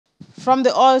From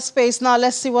the oil space, now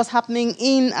let's see what's happening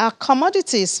in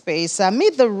commodities space.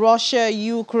 Amid the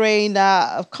Russia-Ukraine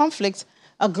conflict,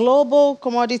 a global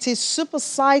commodity super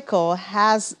cycle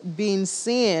has been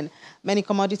seen. Many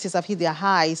commodities have hit their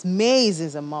highs. Maize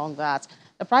is among that.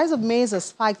 The price of maize has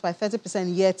spiked by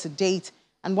 30% year to date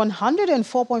and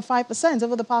 104.5%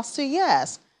 over the past 2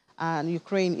 years. And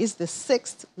Ukraine is the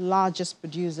sixth largest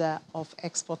producer of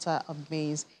exporter of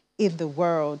maize in the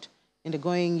world. In the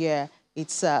going year,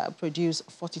 it's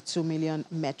produced 42 million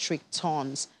metric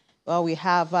tons. Well, we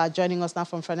have joining us now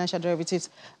from Financial Derivatives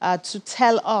to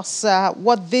tell us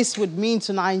what this would mean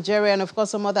to Nigeria and, of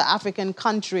course, some other African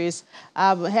countries.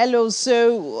 Hello.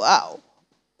 So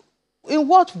in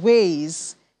what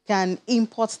ways can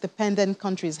import-dependent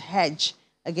countries hedge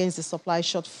against the supply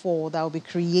shortfall that will be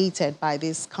created by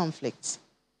these conflicts?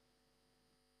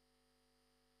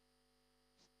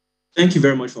 Thank you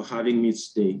very much for having me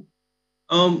today.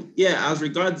 As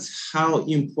regards how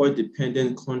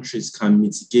import-dependent countries can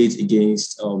mitigate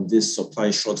against this supply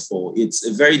shortfall, it's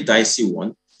a very dicey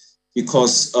one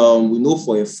because we know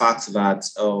for a fact that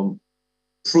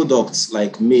products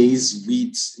like maize,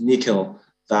 wheat, nickel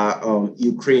that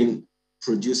Ukraine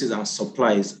produces and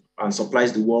supplies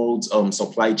the world's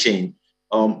supply chain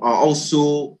are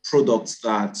also products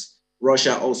that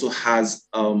Russia also has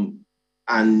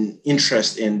an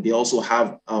interest in. They also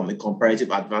have a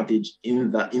comparative advantage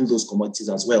in those commodities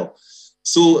as well.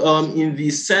 So in the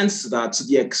sense that to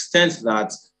the extent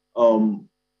that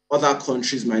other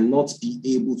countries might not be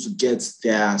able to get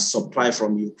their supply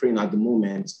from Ukraine at the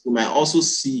moment, we might also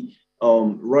see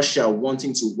Russia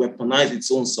wanting to weaponize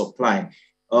its own supply.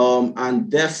 And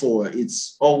therefore,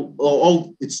 it's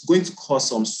going to cause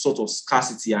some sort of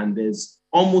scarcity, and there's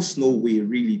almost no way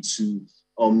really to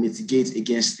mitigate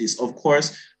against this. Of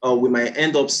course, we might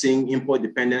end up seeing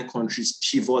import-dependent countries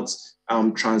pivot,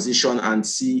 transition, and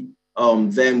see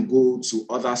them go to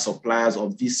other suppliers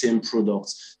of these same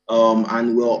products.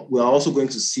 And we're also going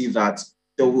to see that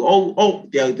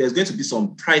there's going to be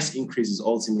some price increases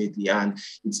ultimately, and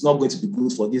it's not going to be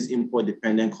good for these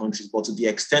import-dependent countries. But to the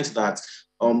extent that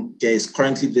there is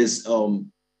currently this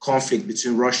conflict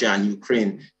between Russia and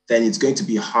Ukraine, then it's going to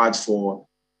be hard for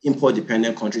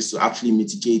import-dependent countries to actually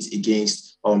mitigate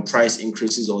against price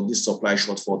increases or this supply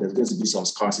shortfall. There's going to be some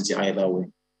scarcity either way.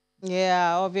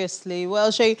 Yeah, obviously.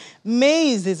 Well, Shay,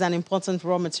 maize is an important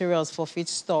raw material for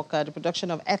feedstock, the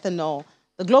production of ethanol.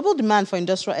 The global demand for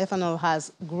industrial ethanol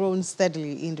has grown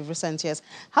steadily in the recent years.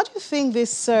 How do you think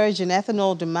this surge in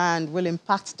ethanol demand will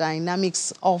impact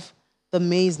dynamics of the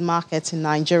maize market in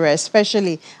Nigeria,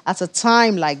 especially at a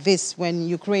time like this when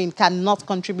Ukraine cannot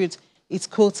contribute its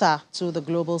quota to the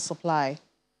global supply?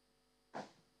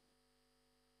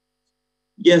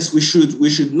 Yes, we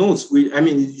should note.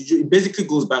 It basically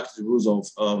goes back to the rules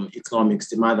of economics,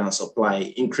 demand and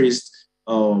supply. Increased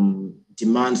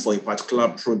demand for a particular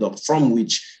product from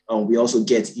which we also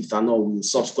get ethanol will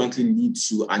subsequently lead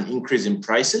to an increase in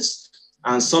prices.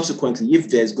 And subsequently, if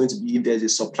there's a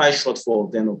supply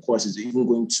shortfall, then of course it's even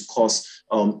going to cause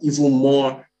even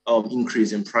more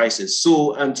increase in prices.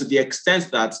 So to the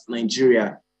extent that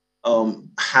Nigeria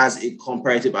has a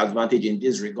comparative advantage in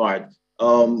this regard,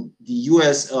 the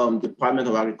U.S. Department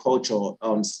of Agriculture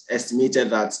estimated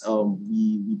that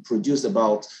we produced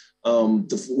about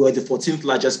we're the 14th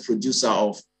largest producer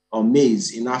of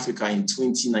maize in Africa in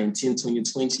 2019,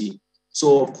 2020.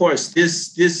 So of course,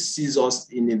 this sees us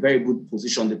in a very good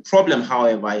position. The problem,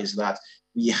 however, is that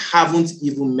we haven't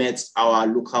even met our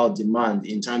local demand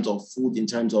in terms of food, in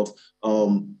terms of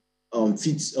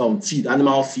feed,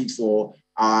 animal feed for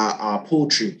our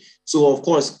poultry. So of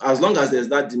course, as long as there's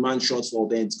that demand shortfall,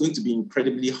 then it's going to be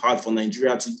incredibly hard for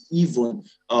Nigeria to even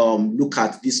look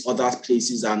at these other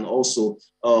places. And also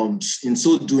in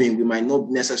so doing, we might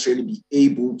not necessarily be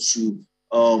able to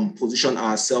position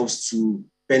ourselves to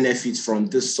benefit from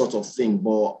this sort of thing.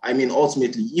 But I mean,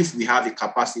 ultimately, if we have a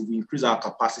capacity, we increase our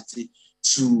capacity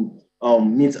to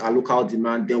meet our local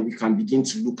demand, then we can begin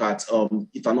to look at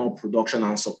ethanol production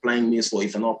and supplying maize for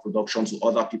ethanol production to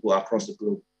other people across the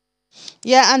globe.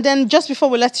 Yeah, and then just before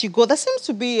we let you go, there seems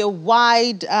to be a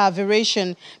wide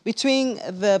variation between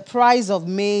the price of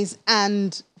maize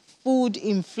and food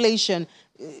inflation.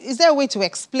 Is there a way to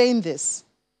explain this?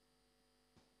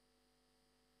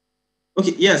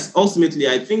 Okay, yes, ultimately,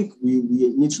 I think we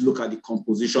need to look at the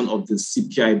composition of the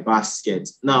CPI basket.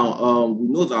 Now, we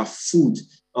know that food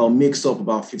makes up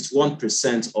about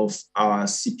 51% of our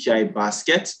CPI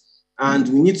basket, and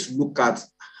we need to look at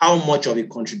how much of a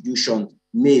contribution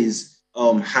maize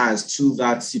has to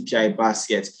that CPI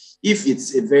basket. If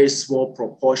it's a very small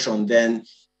proportion, then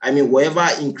I mean, whatever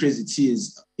increase it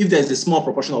is, if there's a small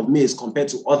proportion of maize compared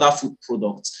to other food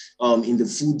products in the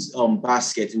food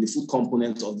basket, in the food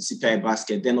component of the CPI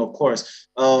basket, then of course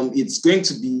it's going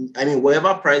to be, I mean,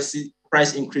 whatever price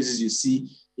increases you see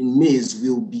in maize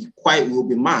will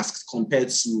be masked compared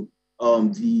to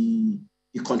the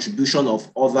contribution of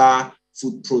other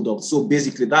food products. So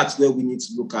basically, that's where we need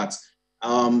to look at.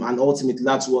 And ultimately,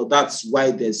 that's why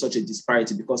there's such a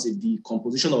disparity, because if the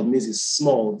composition of maize is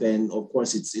small, then of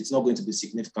course it's not going to be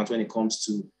significant when it comes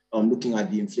to looking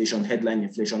at the headline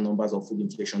inflation numbers or food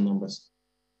inflation numbers.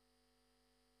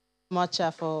 Much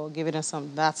for giving us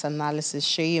that analysis.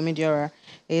 Sheyi Midura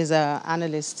is an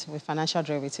analyst with financial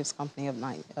derivatives company of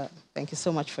Nine. Thank you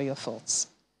so much for your thoughts.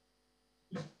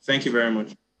 Thank you very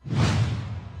much.